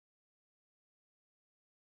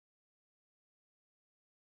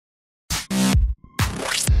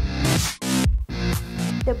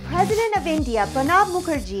The President of India, Pranab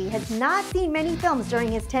Mukherjee, has not seen many films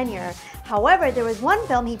during his tenure. However, there was one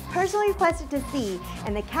film he personally requested to see,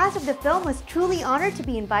 and the cast of the film was truly honored to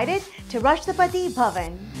be invited to Rashtrapati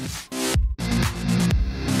Bhavan.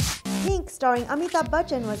 Pink, starring Amitabh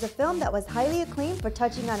Bachchan, was a film that was highly acclaimed for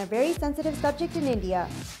touching on a very sensitive subject in India,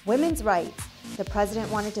 women's rights. The president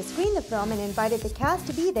wanted to screen the film and invited the cast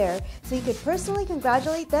to be there so he could personally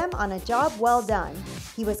congratulate them on a job well done.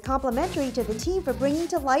 He was complimentary to the team for bringing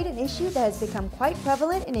to light an issue that has become quite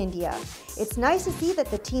prevalent in India. It's nice to see that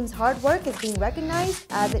the team's hard work is being recognized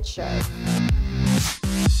as it should.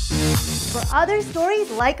 For other stories,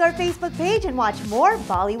 like our Facebook page and watch more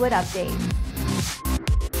Bollywood updates.